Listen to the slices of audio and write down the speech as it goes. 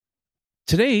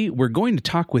Today, we're going to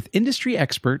talk with industry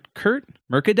expert Curt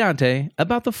Mercadante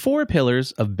about the 4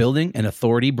 pillars of building an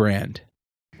authority brand.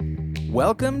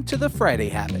 Welcome to The Friday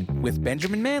Habit with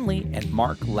Benjamin Manley and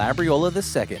Mark Labriola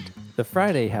II. The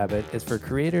Friday Habit is for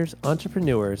creators,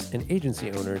 entrepreneurs, and agency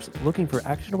owners looking for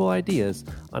actionable ideas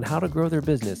on how to grow their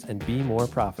business and be more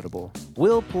profitable.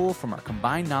 We'll pull from our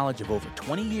combined knowledge of over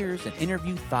 20 years and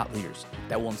interview thought leaders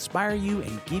that will inspire you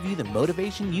and give you the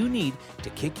motivation you need to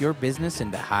kick your business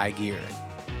into high gear.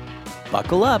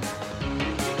 Buckle up.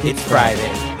 It's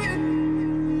Friday.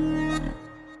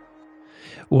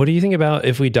 What do you think about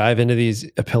if we dive into these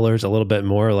pillars a little bit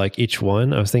more, like each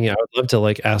one? I was thinking I would love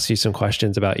to ask you some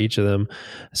questions about each of them.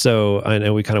 So I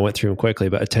know we kind of went through them quickly,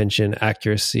 but attention,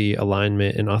 accuracy,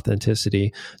 alignment, and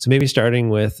authenticity. So maybe starting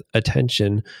with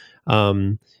attention,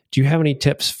 do you have any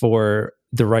tips for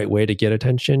the right way to get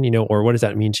attention, or what does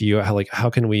that mean to you? How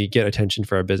can we get attention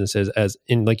for our businesses? As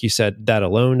in, like you said, that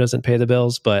alone doesn't pay the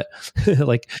bills, but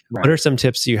What are some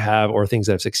tips you have or things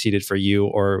that have succeeded for you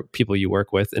or people you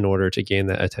work with in order to gain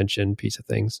that attention piece of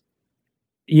things?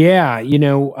 Yeah.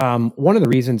 One of the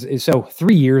reasons is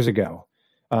 3 years ago,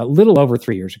 a little over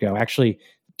 3 years ago, actually,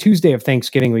 Tuesday of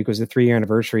Thanksgiving week was the 3-year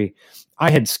anniversary.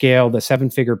 I had scaled a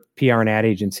 7-figure PR and ad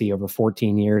agency over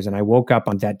 14 years. And I woke up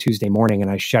on that Tuesday morning and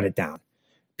I shut it down.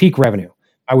 Peak revenue.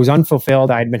 I was unfulfilled.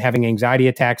 I had been having anxiety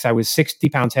attacks. I was 60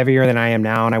 pounds heavier than I am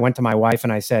now. And I went to my wife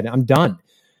and I said, I'm done.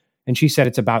 And she said,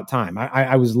 it's about time.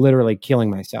 I was literally killing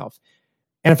myself.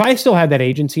 And if I still had that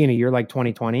agency in a year like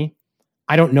 2020,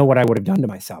 I don't know what I would have done to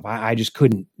myself. I just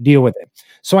couldn't deal with it.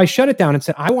 So I shut it down and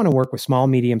said, I want to work with small,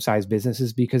 medium-sized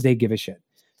businesses because they give a shit.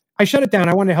 I shut it down.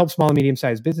 I wanted to help small and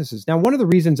medium-sized businesses. Now, one of the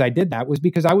reasons I did that was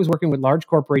because I was working with large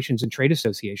corporations and trade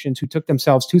associations who took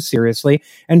themselves too seriously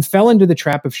and fell into the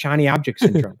trap of shiny object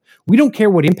syndrome. We don't care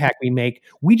what impact we make.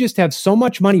 We just have so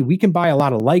much money. We can buy a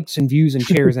lot of likes and views and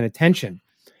shares and attention.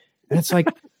 And it's like,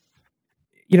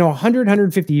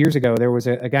 150 years ago, there was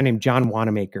a guy named John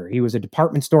Wanamaker. He was a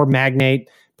department store magnate,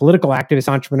 political activist,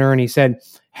 entrepreneur. And he said,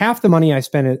 half the money I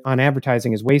spend on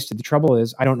advertising is wasted. The trouble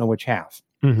is I don't know which half.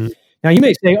 Mm-hmm. Now, you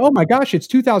may say, oh my gosh, it's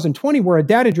 2020. We're a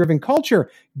data-driven culture.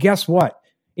 Guess what?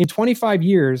 In 25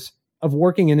 years of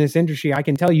working in this industry, I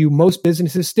can tell you most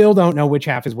businesses still don't know which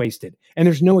half is wasted. And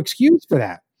there's no excuse for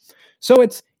that. So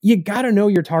you got to know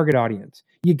your target audience.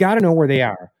 You got to know where they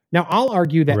are. Now, I'll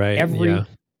argue that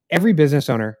every business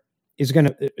owner is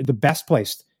the best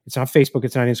place. It's not Facebook,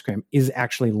 it's not Instagram, is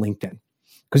actually LinkedIn.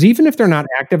 Because even if they're not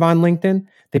active on LinkedIn,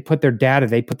 they put their data,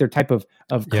 they put their type of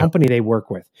company they work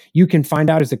with. You can find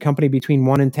out as a company between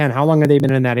 1 and 10, how long have they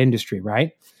been in that industry,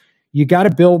 right? You got to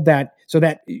build that. So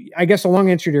that, I guess the long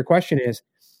answer to your question is,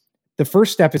 the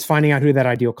first step is finding out who that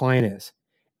ideal client is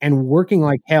and working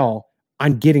like hell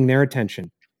on getting their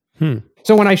attention.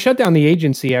 So when I shut down the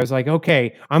agency, I was like,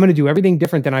 okay, I'm going to do everything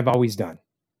different than I've always done.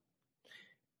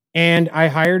 And I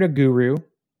hired a guru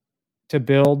to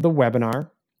build the webinar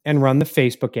and run the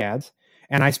Facebook ads.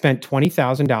 And I spent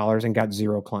 $20,000 and got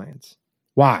 0 clients.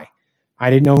 Why? I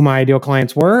didn't know who my ideal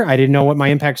clients were. I didn't know what my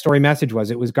impact story message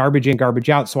was. It was garbage in, garbage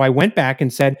out. So I went back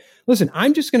and said, listen,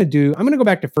 I'm going to go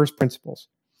back to first principles.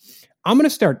 I'm going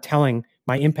to start telling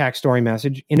my impact story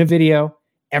message in a video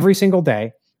every single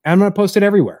day. And I'm going to post it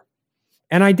everywhere.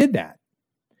 And I did that.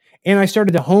 And I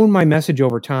started to hone my message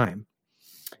over time.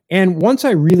 And once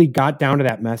I really got down to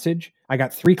that message, I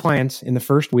got 3 clients in the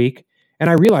first week. And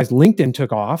I realized LinkedIn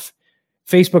took off.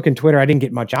 Facebook and Twitter, I didn't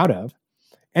get much out of.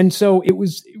 And so it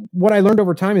was, what I learned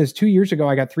over time is 2 years ago,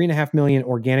 I got 3.5 million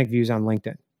organic views on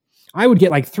LinkedIn. I would get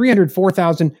like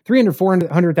 400,000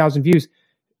 views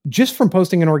just from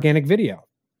posting an organic video.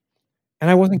 And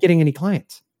I wasn't getting any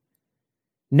clients.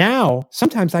 Now,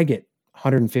 sometimes I get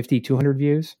 150, 200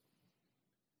 views.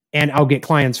 And I'll get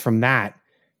clients from that.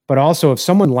 But also, if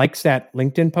someone likes that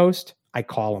LinkedIn post, I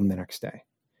call them the next day.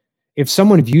 If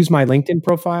someone views my LinkedIn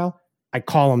profile, I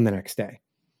call them the next day.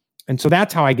 And so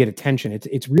that's how I get attention.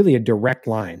 It's really a direct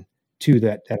line to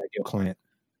that ideal client.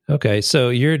 Okay, so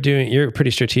you're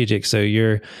pretty strategic. So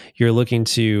you're looking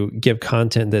to give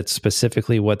content that's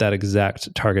specifically what that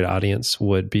exact target audience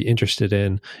would be interested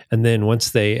in, and then once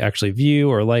they actually view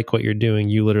or like what you're doing,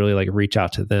 you literally reach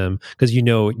out to them because you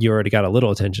already got a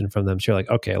little attention from them. So you're like,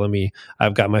 okay,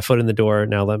 I've got my foot in the door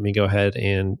now. Let me go ahead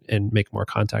and make more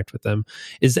contact with them.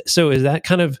 Is that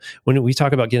kind of when we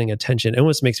talk about getting attention? It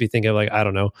almost makes me think of I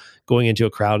don't know, going into a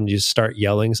crowd and you just start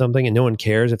yelling something and no one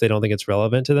cares if they don't think it's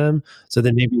relevant to them. So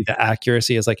then maybe the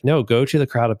accuracy is no, go to the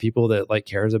crowd of people that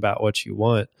cares about what you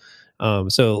want.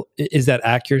 So is that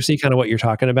accuracy kind of what you're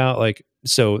talking about?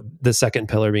 So the second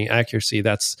pillar being accuracy,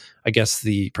 that's, I guess,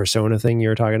 the persona thing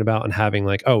you're talking about and having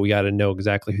we got to know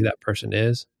exactly who that person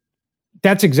is.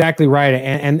 That's exactly right.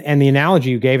 And the analogy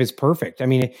you gave is perfect. I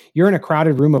mean, you're in a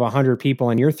crowded room of 100 people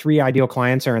and your 3 ideal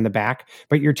clients are in the back,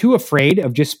 but you're too afraid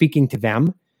of just speaking to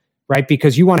them, right?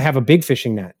 Because you want to have a big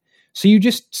fishing net. So you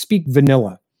just speak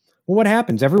vanilla. Well, what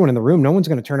happens? Everyone in the room, no one's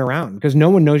going to turn around because no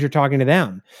one knows you're talking to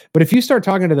them. But if you start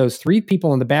talking to those 3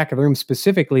 people in the back of the room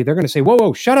specifically, they're going to say,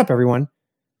 whoa, shut up, everyone.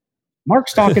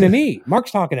 Mark's talking to me. Mark's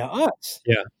talking to us.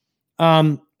 Yeah.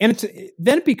 And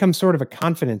then it becomes sort of a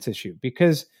confidence issue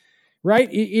because, right,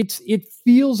 it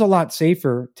feels a lot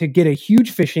safer to get a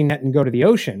huge fishing net and go to the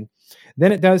ocean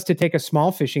than it does to take a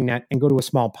small fishing net and go to a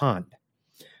small pond.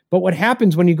 But what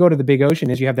happens when you go to the big ocean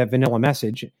is you have that vanilla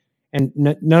message and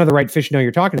none of the right fish know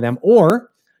you're talking to them,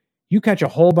 or you catch a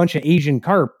whole bunch of Asian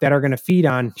carp that are going to feed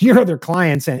on your other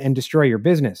clients and destroy your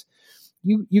business.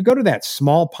 You go to that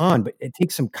small pond, but it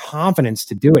takes some confidence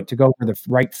to do it, to go where the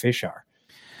right fish are.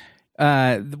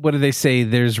 What do they say?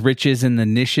 There's riches in the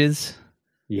niches.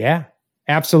 Yeah,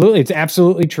 absolutely. It's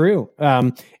absolutely true.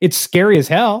 It's scary as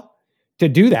hell to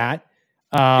do that.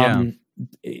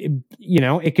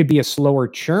 It could be a slower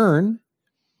churn.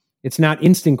 It's not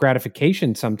instant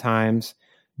gratification sometimes,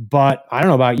 but I don't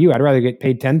know about you. I'd rather get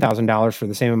paid $10,000 for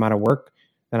the same amount of work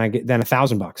than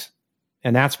 $1,000.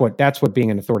 And that's what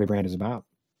being an authority brand is about.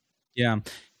 Yeah.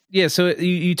 Yeah. So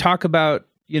you talk about,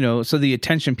 so the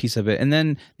attention piece of it, and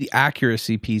then the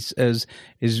accuracy piece is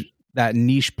that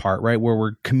niche part, right? Where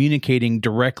we're communicating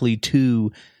directly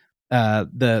to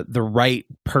the right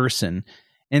person.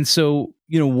 And so,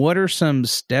 what are some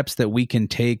steps that we can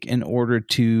take in order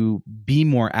to be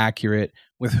more accurate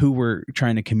with who we're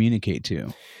trying to communicate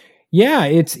to? Yeah,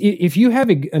 if you have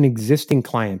an existing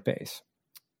client base.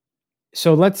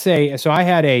 So let's say, I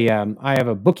have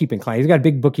a bookkeeping client. He's got a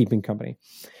big bookkeeping company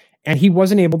and he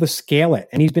wasn't able to scale it.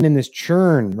 And he's been in this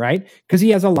churn, right? Because he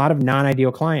has a lot of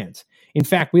non-ideal clients. In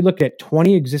fact, we looked at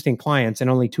 20 existing clients and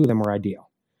only 2 of them were ideal.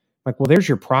 Like, well, there's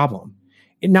your problem.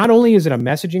 Not only is it a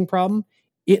messaging problem,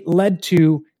 it led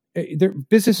to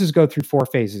businesses go through 4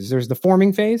 phases. There's the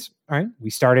forming phase. All right. We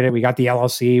started it. We got the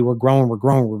LLC. We're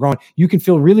growing. You can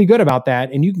feel really good about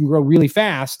that and you can grow really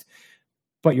fast,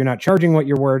 but you're not charging what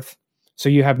you're worth. So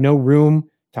you have no room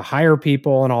to hire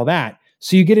people and all that.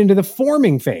 So you get into the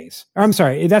forming phase. Or I'm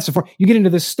sorry, you get into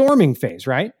the storming phase,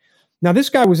 right? Now this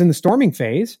guy was in the storming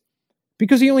phase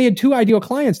because he only had 2 ideal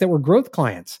clients that were growth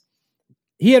clients.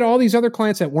 He had all these other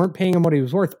clients that weren't paying him what he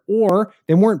was worth, or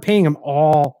they weren't paying him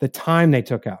all the time they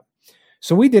took up.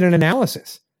 So we did an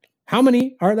analysis. How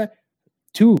many are that?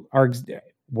 2 are,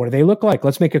 what do they look like?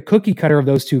 Let's make a cookie cutter of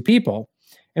those 2 people.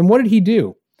 And what did he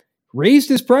do? Raised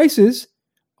his prices.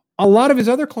 A lot of his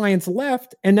other clients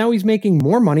left, and now he's making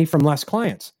more money from less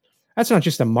clients. That's not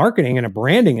just a marketing and a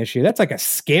branding issue. That's like a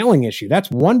scaling issue.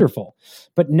 That's wonderful.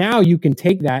 But now you can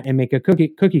take that and make a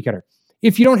cookie cutter.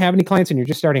 If you don't have any clients and you're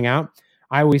just starting out,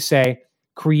 I always say,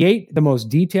 create the most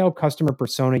detailed customer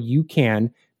persona you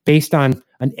can based on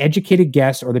an educated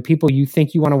guess or the people you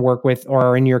think you want to work with or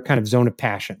are in your kind of zone of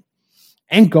passion,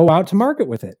 and go out to market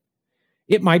with it.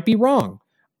 It might be wrong.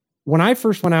 When I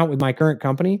first went out with my current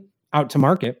company out to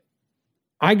market,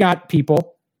 I got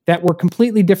people that were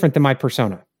completely different than my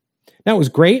persona. Now, it was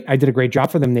great. I did a great job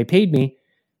for them. They paid me,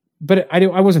 but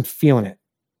I wasn't feeling it.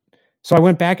 So I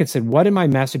went back and said, what in my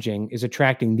messaging is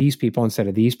attracting these people instead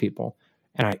of these people?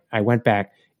 And I went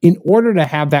back. In order to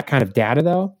have that kind of data,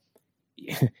 though,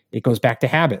 it goes back to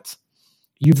habits.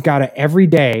 You've got to every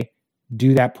day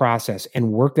do that process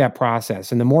and work that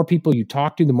process. And the more people you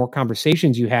talk to, the more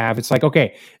conversations you have. It's like,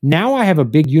 okay, now I have a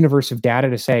big universe of data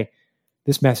to say,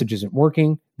 this message isn't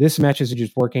working. This message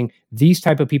is working. These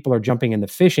type of people are jumping in the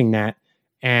fishing net.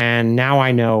 And now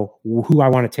I know who I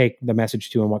want to take the message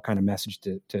to and what kind of message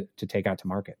to take out to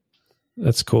market.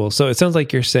 That's cool. So it sounds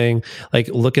like you're saying, like,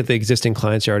 look at the existing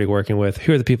clients you're already working with.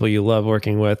 Who are the people you love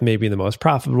working with? Maybe the most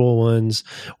profitable ones,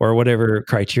 or whatever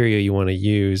criteria you want to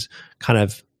use. Kind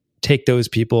of take those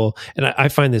people. And I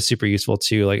find this super useful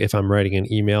too. Like if I'm writing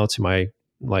an email to my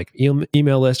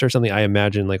email list or something, I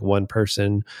imagine like one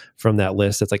person from that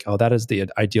list that's like, oh, that is the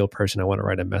ideal person I want to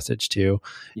write a message to.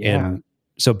 Yeah. And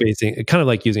so kind of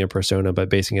like using a persona, but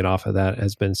basing it off of that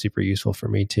has been super useful for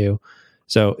me too.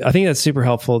 So I think that's super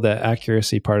helpful, the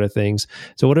accuracy part of things.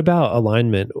 So what about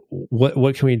alignment?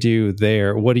 What can we do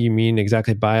there? What do you mean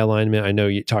exactly by alignment? I know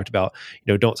you talked about,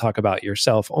 don't talk about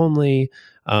yourself only.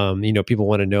 People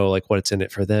want to know like what's in it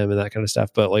for them and that kind of stuff.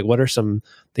 But like, what are some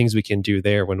things we can do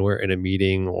there when we're in a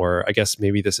meeting? Or I guess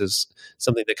maybe this is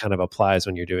something that kind of applies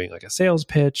when you're doing like a sales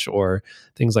pitch or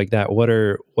things like that. What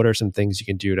are some things you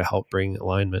can do to help bring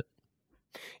alignment?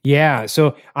 Yeah.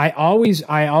 So I always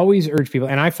urge people,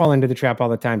 and I fall into the trap all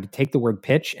the time, to take the word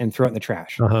pitch and throw it in the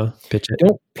trash. Pitch it.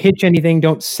 Don't pitch anything.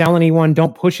 Don't sell anyone.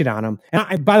 Don't push it on them.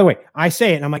 And by the way, I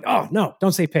say it and I'm like, oh no,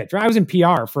 don't say pitch. I was in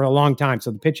PR for a long time. So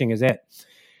the pitching is it.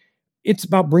 It's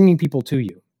about bringing people to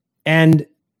you. And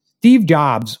Steve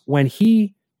Jobs, when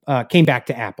he came back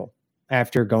to Apple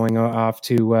after going off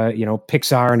to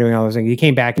Pixar and doing all those things, he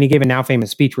came back and he gave a now famous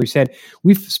speech where he said,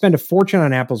 "We've spent a fortune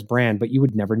on Apple's brand, but you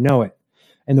would never know it.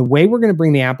 And the way we're going to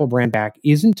bring the Apple brand back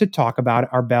isn't to talk about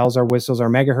our bells, our whistles, our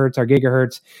megahertz, our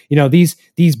gigahertz,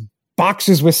 these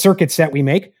boxes with circuits that we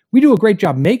make. We do a great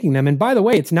job making them. And by the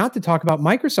way, it's not to talk about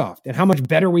Microsoft and how much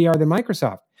better we are than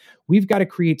Microsoft. We've got to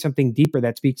create something deeper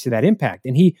that speaks to that impact."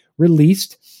 And he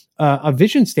released a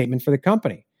vision statement for the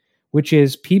company, which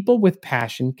is people with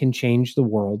passion can change the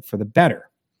world for the better.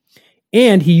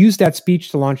 And he used that speech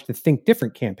to launch the Think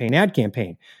Different campaign, ad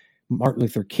campaign. Martin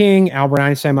Luther King, Albert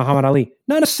Einstein, Muhammad Ali,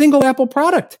 not a single Apple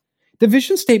product. The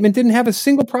vision statement didn't have a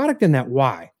single product in that.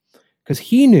 Why? Because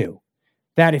he knew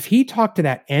that if he talked to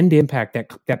that end impact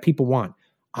that people want,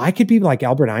 I could be like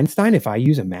Albert Einstein if I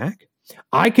use a Mac.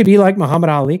 I could be like Muhammad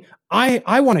Ali.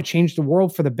 I want to change the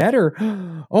world for the better.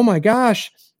 Oh my gosh,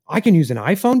 I can use an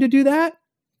iPhone to do that.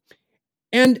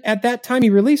 And at that time he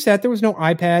released that, there was no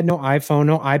iPad, no iPhone,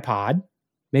 no iPod.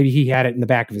 Maybe he had it in the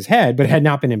back of his head, but it had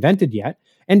not been invented yet.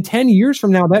 And 10 years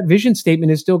from now, that vision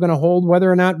statement is still going to hold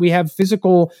whether or not we have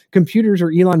physical computers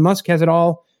or Elon Musk has it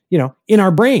all, in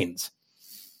our brains.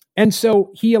 And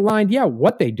so he aligned,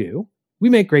 what they do. We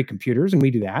make great computers and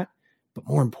we do that. But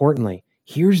more importantly,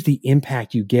 here's the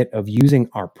impact you get of using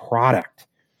our product.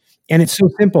 And it's so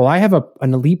simple. I have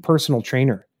an elite personal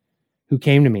trainer who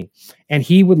came to me, and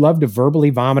he would love to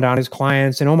verbally vomit on his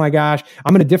clients. And, oh my gosh,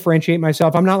 I'm going to differentiate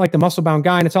myself. I'm not like the muscle bound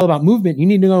guy, and it's all about movement. You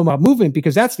need to know about movement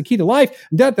because that's the key to life.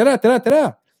 Da, da, da, da, da, da.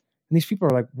 And these people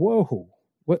are like, whoa,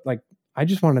 what? Like, I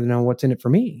just wanted to know what's in it for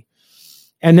me.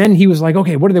 And then he was like,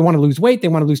 okay, what do they want to lose weight? They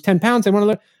want to lose 10 pounds. They want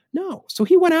to no. So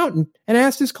he went out and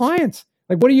asked his clients,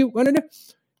 like, what do you want to do?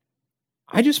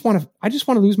 I just want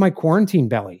to lose my quarantine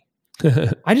belly.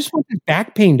 I just want this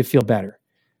back pain to feel better.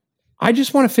 I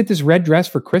just want to fit this red dress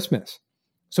for Christmas.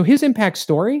 So his impact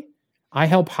story, I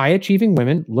help high achieving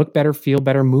women look better, feel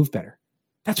better, move better.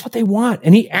 That's what they want.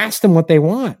 And he asked them what they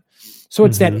want. So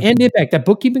it's that end impact, that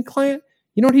bookkeeping client.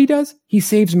 You know what he does? He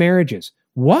saves marriages.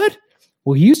 What?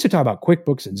 Well, he used to talk about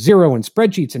QuickBooks and Xero and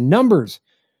spreadsheets and numbers.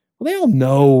 Well, they all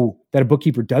know that a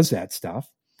bookkeeper does that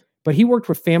stuff. But he worked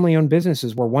with family-owned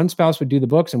businesses where one spouse would do the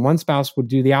books and one spouse would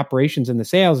do the operations and the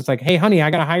sales. It's like, hey, honey,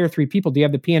 I got to hire 3 people. Do you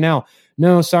have the P&L?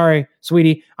 No, sorry,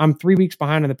 sweetie. I'm 3 weeks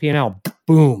behind on the P&L.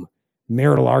 Boom,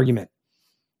 marital argument.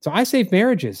 So I save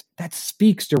marriages. That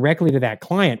speaks directly to that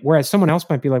client, whereas someone else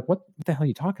might be like, what the hell are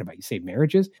you talking about? You save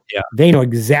marriages? Yeah. They know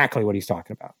exactly what he's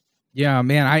talking about. Yeah,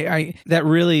 man, I that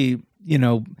really,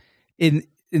 it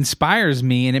inspires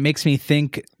me, and it makes me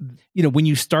think, when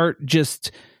you start just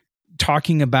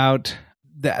talking about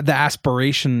the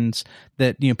aspirations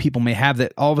that people may have,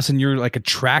 that all of a sudden you're like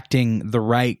attracting the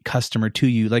right customer to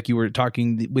you, like you were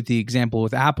talking with the example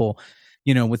with Apple,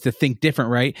 with the Think Different,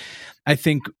 right? I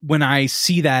think when I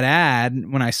saw that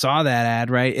ad,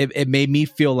 right, it made me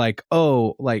feel like,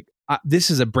 oh, like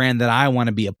this is a brand that I want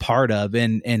to be a part of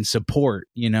and support,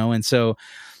 and so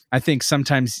I think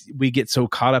sometimes we get so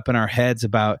caught up in our heads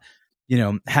about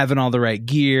having all the right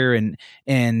gear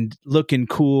and looking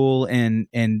cool and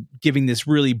giving this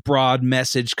really broad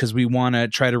message because we want to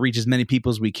try to reach as many people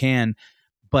as we can.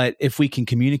 But if we can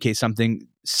communicate something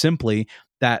simply,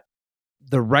 that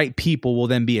the right people will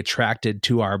then be attracted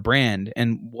to our brand,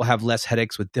 and we'll have less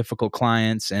headaches with difficult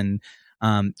clients and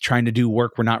trying to do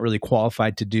work we're not really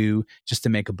qualified to do just to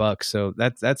make a buck. So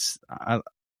that's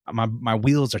my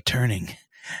wheels are turning.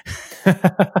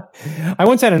 I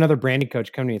once had another branding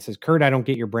coach come to me and says, Curt, I don't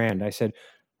get your brand. I said,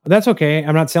 that's okay.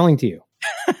 I'm not selling to you.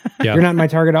 Yeah. You're not my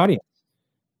target audience.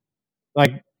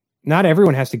 Like, not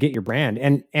everyone has to get your brand.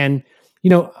 And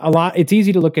it's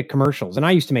easy to look at commercials. And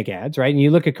I used to make ads, right? And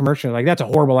you look at commercials like, that's a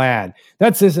horrible ad.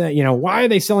 That's this, why are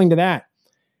they selling to that?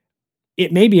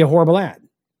 It may be a horrible ad.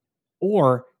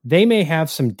 Or they may have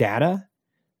some data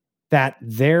that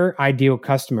their ideal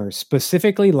customers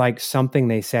specifically like something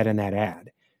they said in that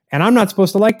ad. And I'm not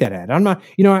supposed to like that ad. I'm not,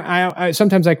 I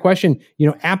sometimes I question,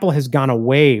 Apple has gone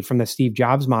away from the Steve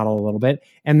Jobs model a little bit,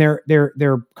 and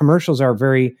their commercials are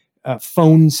very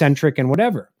phone centric and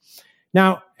whatever.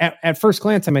 Now, at first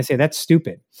glance, I might say that's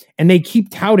stupid. And they keep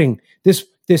touting this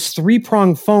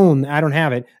 3-pronged phone, I don't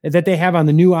have it, that they have on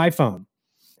the new iPhone.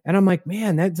 And I'm like,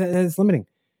 man, that's limiting.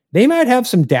 They might have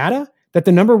some data that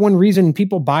the number one reason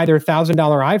people buy their $1,000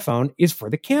 iPhone is for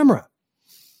the camera.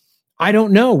 I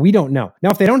don't know. We don't know. Now,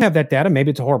 if they don't have that data,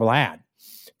 maybe it's a horrible ad,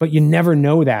 but you never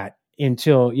know that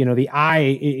until, the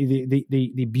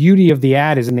beauty of the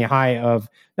ad is in the eye of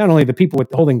not only the people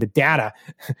holding the data,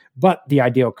 but the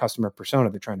ideal customer persona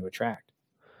they're trying to attract.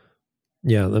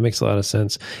 Yeah, that makes a lot of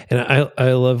sense. And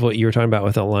I love what you were talking about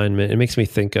with alignment. It makes me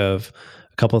think of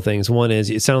a couple of things. One is,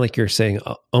 it sounded like you're saying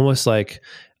almost like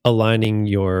aligning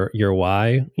your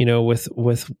why, with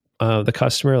the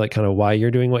customer, like kind of why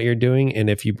you're doing what you're doing. And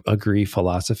if you agree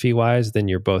philosophy wise, then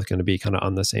you're both going to be kind of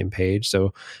on the same page.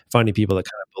 So finding people that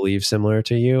kind of believe similar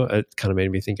to you, it kind of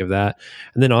made me think of that.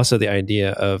 And then also the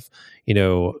idea of,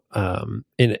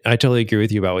 and I totally agree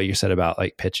with you about what you said about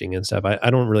like pitching and stuff. I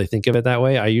don't really think of it that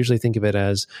way. I usually think of it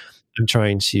as I'm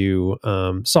trying to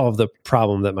solve the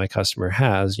problem that my customer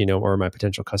has, or my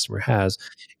potential customer has.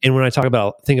 And when I think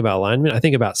about alignment, I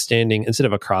think about standing instead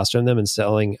of across from them and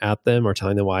selling at them or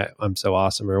telling them why I'm so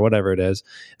awesome or whatever it is.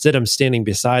 Instead, I'm standing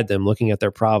beside them, looking at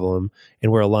their problem,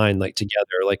 and we're aligned like together.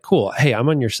 Like, cool. Hey, I'm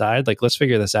on your side. Like, let's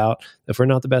figure this out. If we're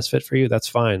not the best fit for you, that's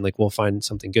fine. Like, we'll find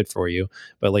something good for you.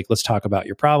 But like, let's talk about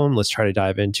your problem. Let's try to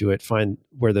dive into it, find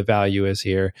where the value is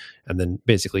here, and then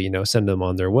basically, send them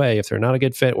on their way. If they're not a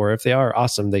good fit, or if they are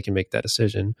awesome, they can make that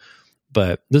decision.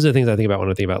 But those are the things I think about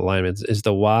when I think about alignment, is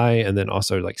the why, and then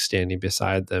also like standing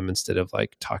beside them instead of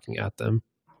like talking at them.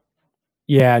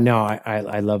 Yeah, no,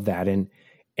 I love that.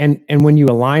 And when you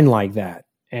align like that,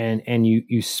 and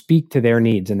you speak to their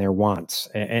needs and their wants,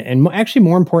 and actually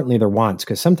more importantly, their wants,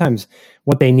 because sometimes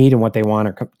what they need and what they want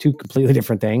are two completely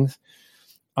different things.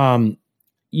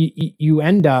 You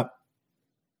end up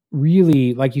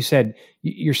really, like you said,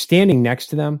 you're standing next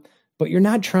to them, but you're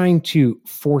not trying to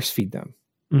force feed them.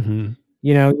 Mm-hmm.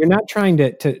 You're not trying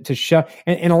to shove.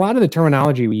 And a lot of the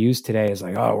terminology we use today is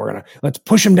like, oh, let's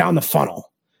push them down the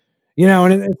funnel,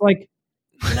 and it's like,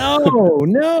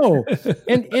 no.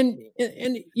 And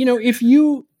if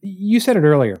you said it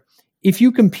earlier, if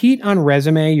you compete on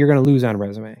resume, you're going to lose on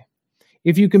resume.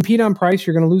 If you compete on price,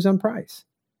 you're going to lose on price.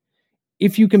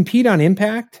 If you compete on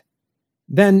impact,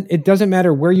 then it doesn't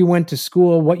matter where you went to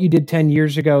school, what you did 10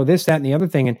 years ago, this, that, and the other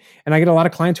thing. And I get a lot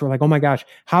of clients who are like, oh my gosh,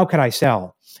 how could I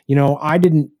sell? I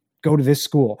didn't go to this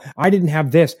school. I didn't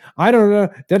have this. I don't know.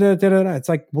 It's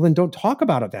like, well, then don't talk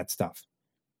about that stuff.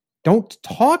 Don't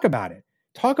talk about it.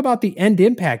 Talk about the end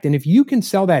impact. And if you can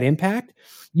sell that impact,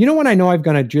 when I know I've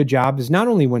done a good job is not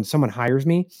only when someone hires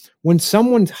me, when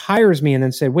someone hires me and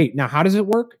then say, wait, now how does it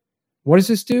work? What does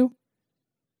this do?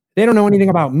 They don't know anything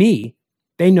about me.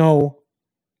 They know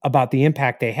about the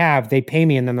impact they have. They pay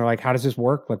me and then they're like, how does this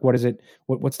work? Like, what is it?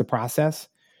 What's the process?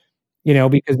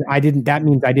 Because that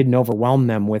means I didn't overwhelm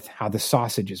them with how the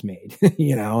sausage is made,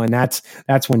 and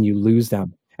that's when you lose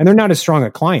them. And they're not as strong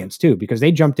at clients too, because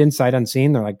they jumped in sight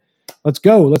unseen. They're like, let's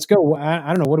go. I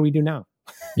don't know. What do we do now?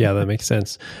 Yeah, that makes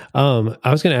sense. I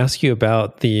was going to ask you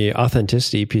about the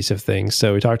authenticity piece of things.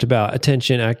 So we talked about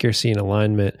attention, accuracy, and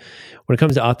alignment. When it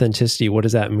comes to authenticity, what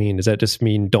does that mean? Does that just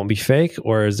mean don't be fake?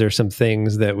 Or is there some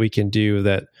things that we can do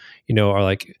that, are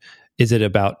like, is it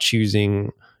about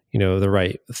choosing, the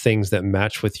right things that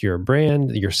match with your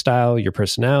brand, your style, your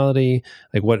personality?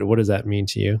 Like what does that mean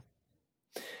to you?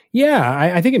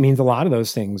 Yeah, I think it means a lot of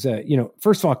those things.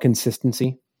 First of all,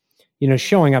 consistency.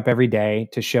 Showing up every day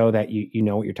to show that you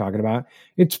know what you're talking about.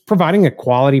 It's providing a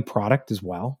quality product as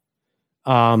well.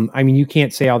 You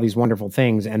can't say all these wonderful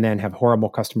things and then have horrible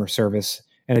customer service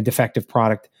and a defective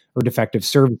product or defective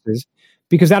services,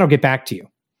 because that'll get back to you.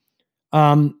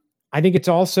 I think it's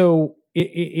also,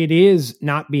 it is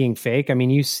not being fake.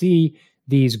 You see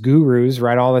these gurus,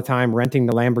 right, all the time renting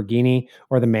the Lamborghini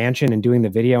or the mansion and doing the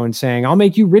video and saying, I'll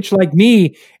make you rich like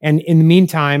me. And in the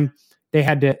meantime, they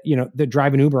had to, they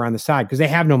drive an Uber on the side because they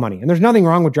have no money. And there's nothing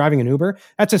wrong with driving an Uber.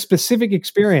 That's a specific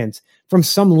experience from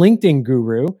some LinkedIn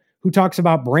guru who talks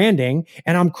about branding,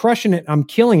 and I'm crushing it, I'm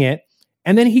killing it.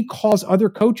 And then he calls other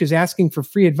coaches asking for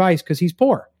free advice because he's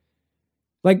poor.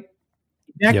 Like,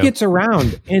 that gets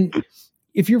around. And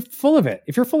if you're full of it,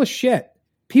 if you're full of shit,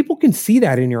 people can see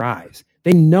that in your eyes.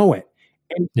 They know it.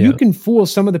 And you can fool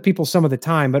some of the people some of the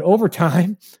time, but over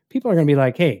time, people are going to be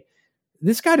like, hey,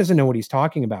 this guy doesn't know what he's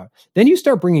talking about. Then you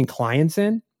start bringing clients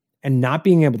in and not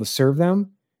being able to serve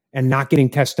them, and not getting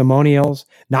testimonials,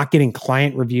 not getting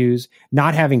client reviews,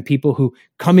 not having people who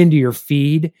come into your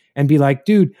feed and be like,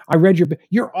 dude, I read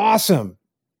you're awesome.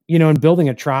 And building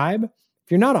a tribe. If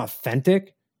you're not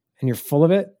authentic and you're full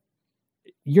of it,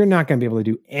 you're not going to be able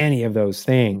to do any of those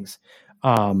things.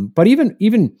 But even,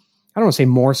 I don't want to say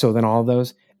more so than all of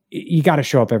those, you got to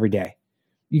show up every day.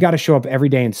 You got to show up every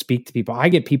day and speak to people. I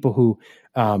get people who,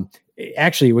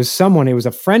 actually it was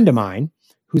a friend of mine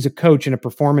who's a coach and a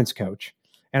performance coach.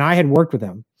 and I had worked with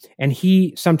him, and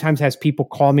he sometimes has people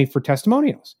call me for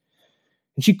testimonials.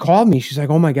 And she called me. She's like,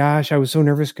 "Oh my gosh, I was so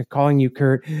nervous calling you,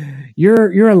 Curt.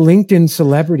 You're a LinkedIn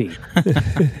celebrity."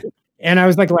 And I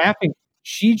was like laughing.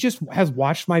 She just has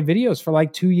watched my videos for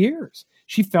like 2 years.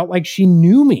 She felt like she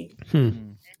knew me.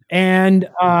 And,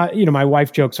 my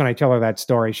wife jokes when I tell her that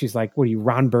story. She's like, "What are you,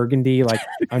 Ron Burgundy? Like,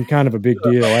 I'm kind of a big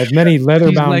deal. I have many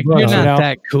leather-bound books." You're not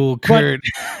that cool, Curt.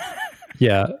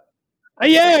 Yeah.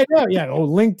 Yeah. Oh,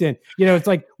 LinkedIn. It's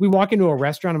like we walk into a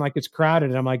restaurant. I'm like, it's crowded.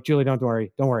 And I'm like, "Julie, don't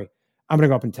worry. I'm going to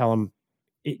go up and tell them,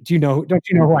 don't you know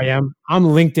who I am? I'm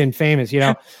LinkedIn famous,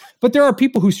 But there are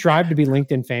people who strive to be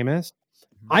LinkedIn famous.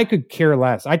 I could care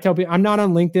less. I tell people I'm not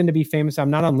on LinkedIn to be famous. I'm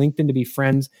not on LinkedIn to be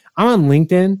friends. I'm on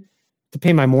LinkedIn to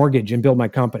pay my mortgage and build my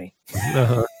company.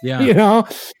 Yeah.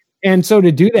 And so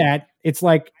to do that, it's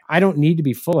like, I don't need to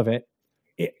be full of it.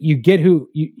 You get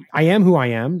I am who I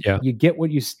am. Yeah. You get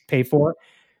what you pay for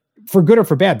good or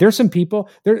for bad. There's some people,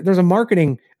 there's a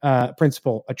marketing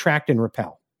principle, attract and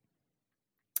repel.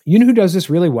 You know who does this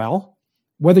really well?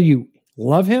 Whether you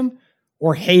love him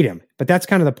or hate him, but that's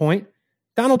kind of the point.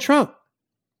 Donald Trump.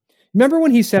 Remember when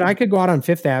he said I could go out on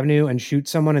Fifth Avenue and shoot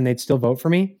someone and they'd still vote for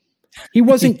me? He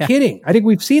wasn't kidding. I think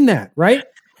we've seen that, right?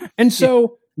 And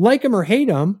so, like him or hate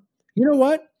him, you know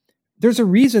what? There's a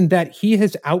reason that he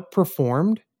has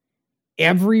outperformed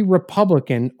every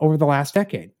Republican over the last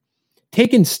decade.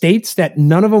 Taken states that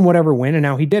none of them would ever win, and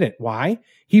now he did it. Why?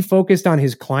 He focused on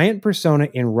his client persona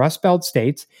in Rust Belt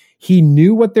states. He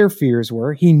knew what their fears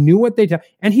were. He knew what they did,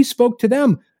 and he spoke to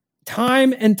them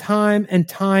time and time and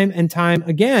time and time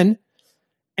again.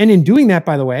 And in doing that,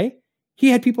 by the way, he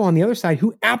had people on the other side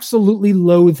who absolutely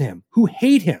loathe him, who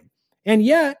hate him. And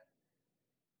yet,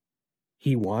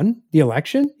 he won the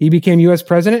election. He became US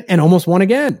president and almost won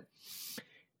again.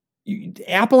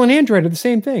 Apple and Android are the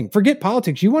same thing. Forget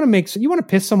politics. You want to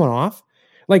piss someone off?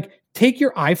 Like, take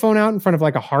your iPhone out in front of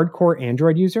like a hardcore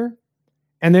Android user,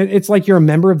 and then it's like you're a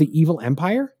member of the evil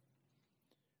empire.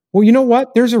 Well, you know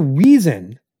what? There's a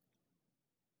reason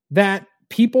that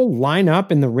people line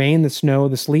up in the rain, the snow,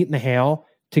 the sleet, and the hail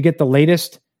to get the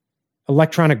latest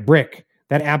electronic brick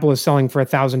that Apple is selling for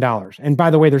 $1,000. And by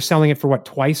the way, they're selling it for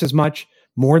twice as much,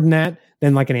 more than that,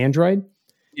 than like an Android.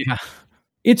 Yeah.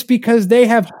 It's because they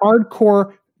have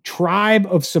hardcore tribe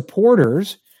of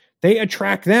supporters. They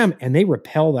attract them and they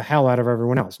repel the hell out of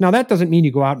everyone else. Now, that doesn't mean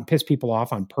you go out and piss people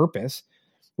off on purpose.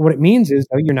 What it means is,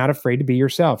 though, you're not afraid to be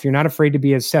yourself. You're not afraid to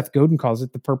be, as Seth Godin calls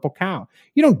it, the purple cow.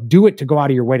 You don't do it to go out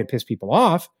of your way to piss people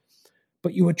off,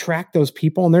 but you attract those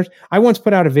people. And I once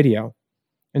put out a video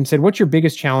and said, "What's your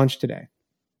biggest challenge today?"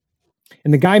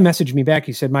 And the guy messaged me back.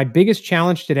 He said, "My biggest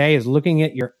challenge today is looking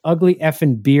at your ugly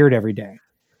effing beard every day."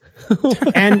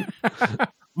 And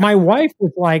my wife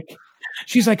was like,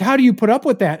 she's like, "How do you put up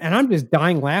with that?" And I'm just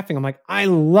dying laughing. I'm like, I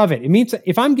love it. It means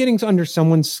if I'm getting under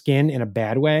someone's skin in a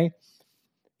bad way,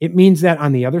 it means that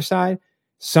on the other side,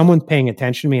 someone's paying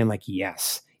attention to me and like,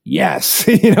 yes,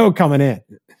 coming in.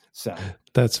 So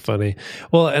that's funny.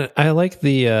 Well, and I like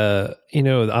the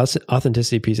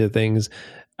authenticity piece of things.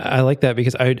 I like that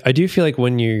because I do feel like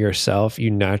when you're yourself,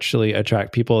 you naturally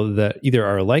attract people that either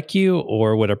are like you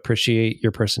or would appreciate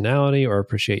your personality or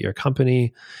appreciate your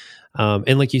company.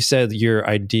 And like you said, your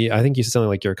idea, I think you said something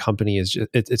like your company is just,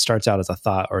 it starts out as a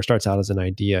thought or starts out as an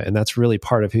idea. And that's really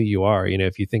part of who you are,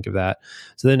 if you think of that.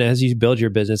 So then as you build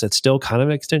your business, it's still kind of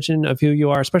an extension of who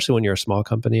you are, especially when you're a small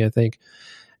company, I think.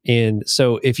 And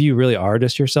so if you really are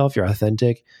just yourself, you're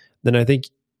authentic, then I think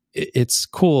it's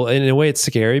cool. And in a way, it's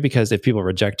scary because if people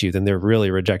reject you, then they're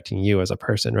really rejecting you as a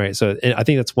person, right? So I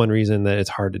think that's one reason that it's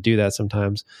hard to do that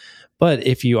sometimes. But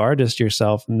if you are just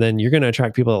yourself, then you're going to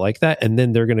attract people that like that. And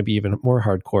then they're going to be even more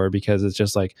hardcore because it's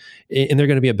just like, and they're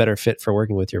going to be a better fit for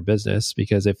working with your business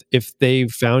because if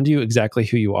they've found you exactly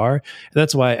who you are, and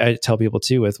that's why I tell people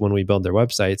too, when we build their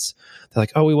websites, they're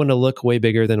like, "Oh, we want to look way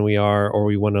bigger than we are, or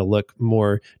we want to look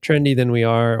more trendy than we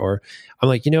are." Or I'm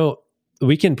like,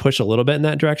 we can push a little bit in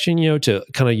that direction, to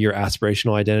kind of your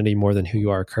aspirational identity more than who you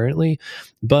are currently.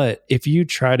 But if you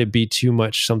try to be too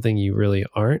much something you really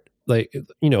aren't, like,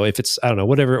 if it's, I don't know,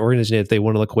 whatever organization, if they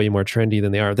want to look way more trendy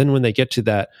than they are, then when they get to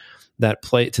that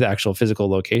to the actual physical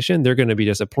location, they're going to be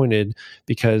disappointed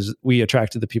because we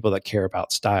attracted the people that care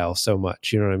about style so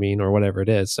much, you know what I mean? Or whatever it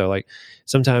is. So like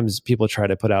sometimes people try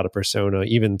to put out a persona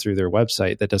even through their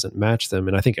website that doesn't match them.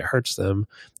 And I think it hurts them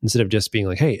instead of just being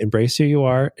like, "Hey, embrace who you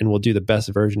are and we'll do the best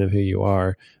version of who you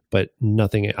are, but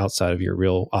nothing outside of your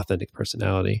real authentic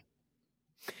personality."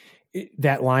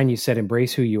 That line you said,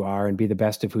 "Embrace who you are and be the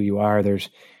best of who you are."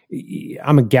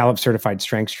 I'm a Gallup certified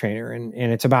strengths trainer, and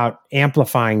it's about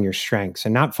amplifying your strengths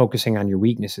and not focusing on your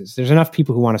weaknesses. There's enough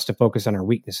people who want us to focus on our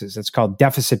weaknesses. It's called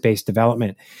deficit-based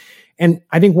development. And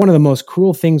I think one of the most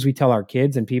cruel things we tell our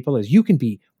kids and people is you can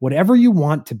be whatever you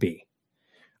want to be.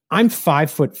 I'm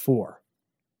 5'4".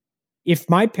 If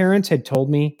my parents had told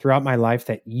me throughout my life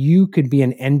that you could be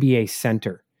an NBA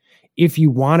center if you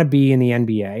want to be in the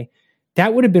NBA,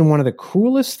 that would have been one of the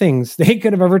cruelest things they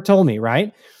could have ever told me,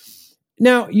 right?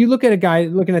 Now, you look at a guy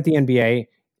looking at the NBA,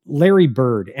 Larry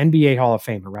Bird, NBA Hall of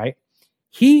Famer, right?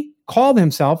 He called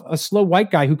himself a slow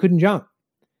white guy who couldn't jump.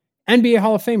 NBA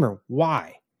Hall of Famer.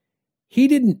 Why? He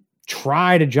didn't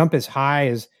try to jump as high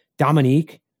as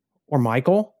Dominique or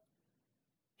Michael.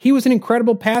 He was an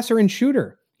incredible passer and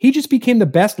shooter. He just became the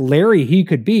best Larry he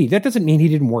could be. That doesn't mean he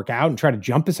didn't work out and try to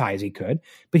jump as high as he could,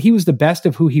 but he was the best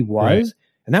of who he was. Right.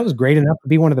 And that was great enough to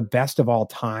be one of the best of all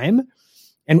time.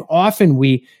 And often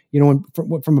we,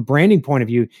 from a branding point of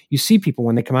view, you see people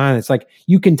when they come on, it's like,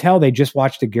 you can tell they just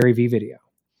watched a Gary Vee video,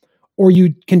 or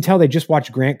you can tell they just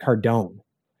watched Grant Cardone.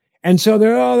 And so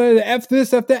they're F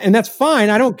this, F that. And that's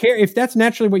fine. I don't care if that's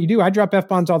naturally what you do. I drop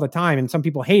F-bombs all the time and some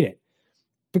people hate it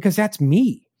because that's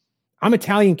me. I'm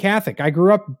Italian Catholic. I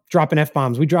grew up dropping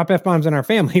F-bombs. We drop F-bombs in our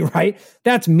family, right?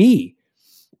 That's me.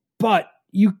 But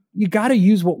you got to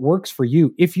use what works for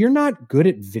you. If you're not good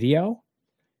at video,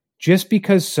 just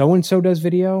because so-and-so does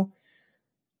video,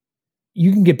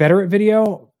 you can get better at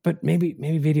video, but maybe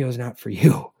video is not for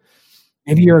you.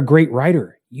 Maybe you're a great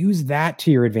writer. Use that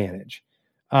to your advantage.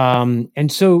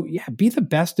 And so, yeah, be the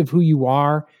best of who you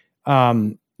are.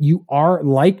 You are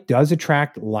like does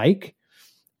attract like.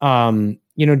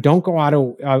 Don't go out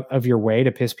of your way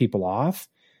to piss people off.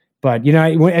 But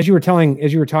as you were talking,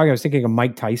 I was thinking of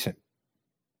Mike Tyson,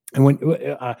 and when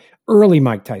early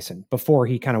Mike Tyson, before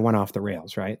he kind of went off the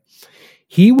rails, right?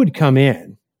 He would come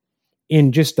in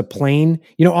just the plain,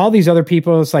 all these other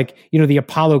people, it's like, the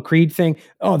Apollo Creed thing.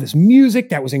 Oh, this music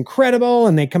that was incredible,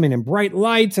 and they come in bright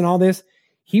lights and all this.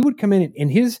 He would come in,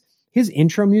 and his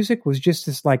intro music was just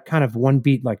this like kind of one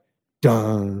beat, like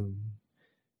dun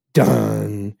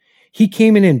dun. He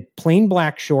came in plain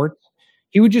black shorts.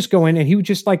 He would just go in and he would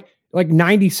just like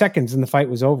 90 seconds and the fight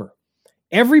was over.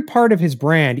 Every part of his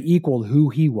brand equaled who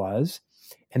he was.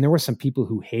 And there were some people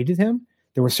who hated him.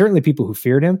 There were certainly people who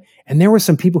feared him. And there were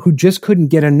some people who just couldn't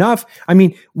get enough. I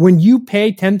mean, when you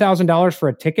pay $10,000 for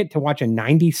a ticket to watch a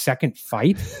 90-second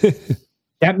fight,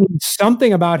 that means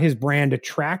something about his brand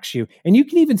attracts you. And you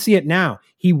can even see it now.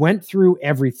 He went through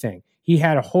everything. He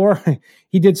had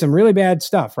he did some really bad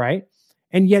stuff, right?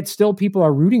 And yet still people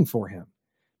are rooting for him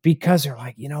because they're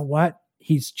like, you know what?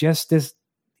 He's just this,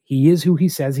 he is who he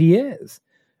says he is.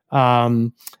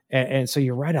 And so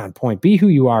you're right on point. Be who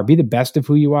you are. Be the best of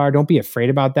who you are. Don't be afraid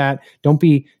about that.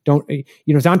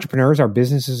 As entrepreneurs, our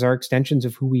businesses are extensions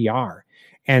of who we are.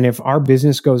 And if our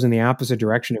business goes in the opposite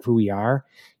direction of who we are,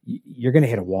 you're going to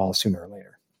hit a wall sooner or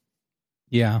later.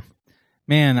 Yeah,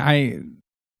 man,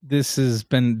 this has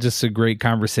been just a great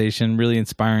conversation, really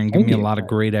inspiring, giving me a lot of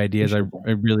great ideas. I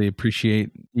really appreciate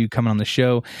you coming on the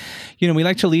show. We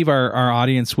like to leave our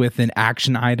audience with an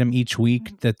action item each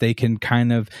week that they can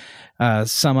kind of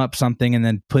sum up something and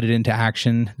then put it into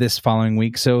action this following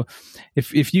week. So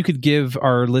if you could give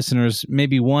our listeners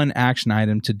maybe one action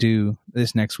item to do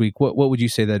this next week, what would you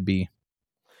say that'd be?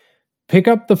 Pick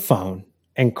up the phone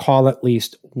and call at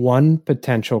least one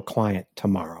potential client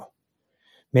tomorrow.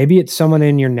 Maybe it's someone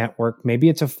in your network. Maybe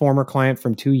it's a former client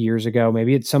from 2 years ago.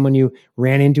 Maybe it's someone you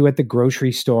ran into at the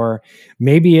grocery store.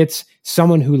 Maybe it's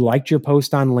someone who liked your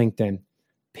post on LinkedIn.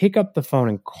 Pick up the phone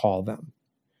and call them.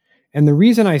 And the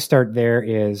reason I start there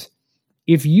is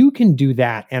if you can do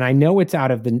that, and I know it's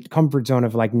out of the comfort zone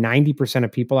of like 90%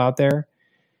 of people out there,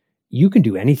 you can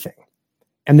do anything.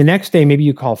 And the next day, maybe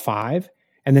you call 5.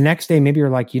 And the next day, maybe you're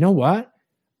like, you know what?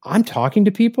 I'm talking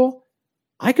to people.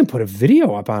 I can put a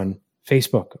video up on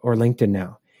Facebook or LinkedIn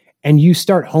now. And you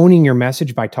start honing your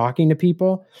message by talking to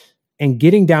people and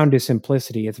getting down to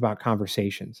simplicity. It's about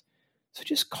conversations. So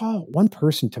just call one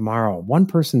person tomorrow, one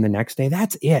person the next day.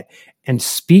 That's it. And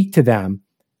speak to them,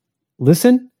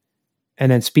 listen,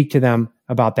 and then speak to them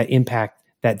about the impact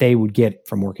that they would get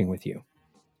from working with you.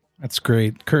 That's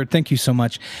great. Curt, thank you so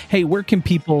much. Hey, where can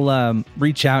people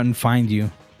reach out and find you?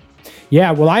 Yeah,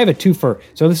 well, I have a twofer.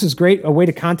 So this is great, a way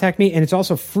to contact me, and it's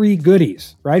also free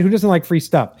goodies, right? Who doesn't like free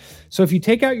stuff? So if you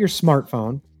take out your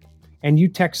smartphone and you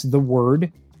text the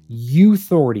word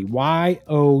Youthority,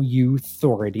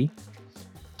 Y-O-U-Thority,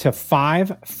 to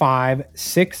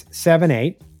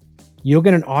 55678, you'll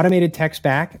get an automated text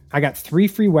back. I got 3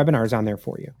 free webinars on there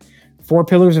for you. 4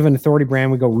 pillars of an authority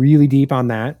brand. We go really deep on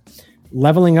that.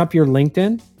 Leveling up your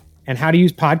LinkedIn and how to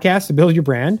use podcasts to build your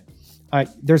brand.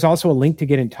 There's also a link to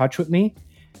get in touch with me.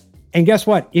 And guess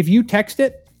what? If you text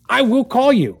it, I will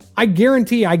call you. I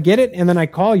guarantee I get it and then I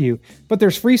call you. But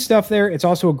there's free stuff there. It's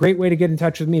also a great way to get in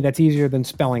touch with me. That's easier than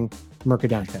spelling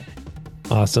Mercadante.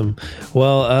 Awesome.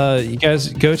 Well, you guys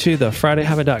go to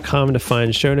thefridayhabit.com to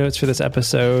find show notes for this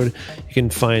episode. You can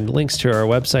find links to our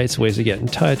websites, ways to get in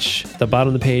touch. At the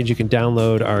bottom of the page, you can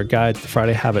download our guide to the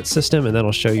Friday Habit System, and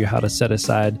that'll show you how to set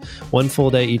aside one full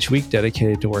day each week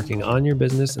dedicated to working on your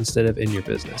business instead of in your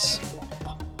business.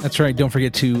 That's right. Don't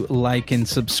forget to like and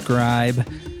subscribe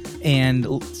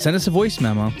and send us a voice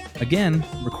memo. Again,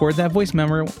 record that voice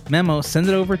memo, send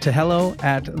it over to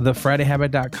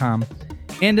hello@thefridayhabit.com.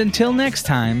 And until next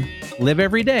time, live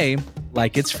every day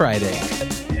like it's Friday.